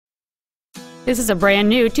This is a brand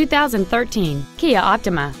new 2013 Kia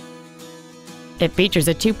Optima. It features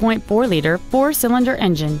a 2.4-liter four-cylinder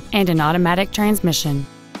engine and an automatic transmission.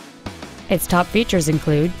 Its top features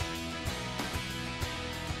include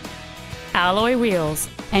alloy wheels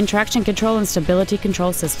and traction control and stability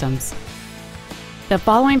control systems. The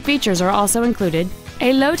following features are also included: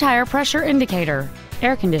 a low tire pressure indicator,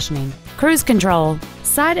 air conditioning, cruise control,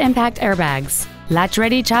 side impact airbags,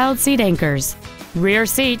 latch-ready child seat anchors, rear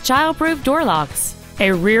seat child-proof door locks,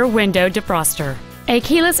 a rear window defroster, a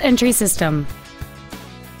keyless entry system.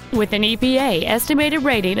 With an EPA estimated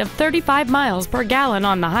rating of 35 miles per gallon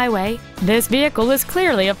on the highway, this vehicle is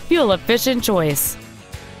clearly a fuel-efficient choice.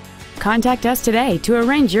 Contact us today to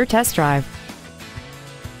arrange your test drive.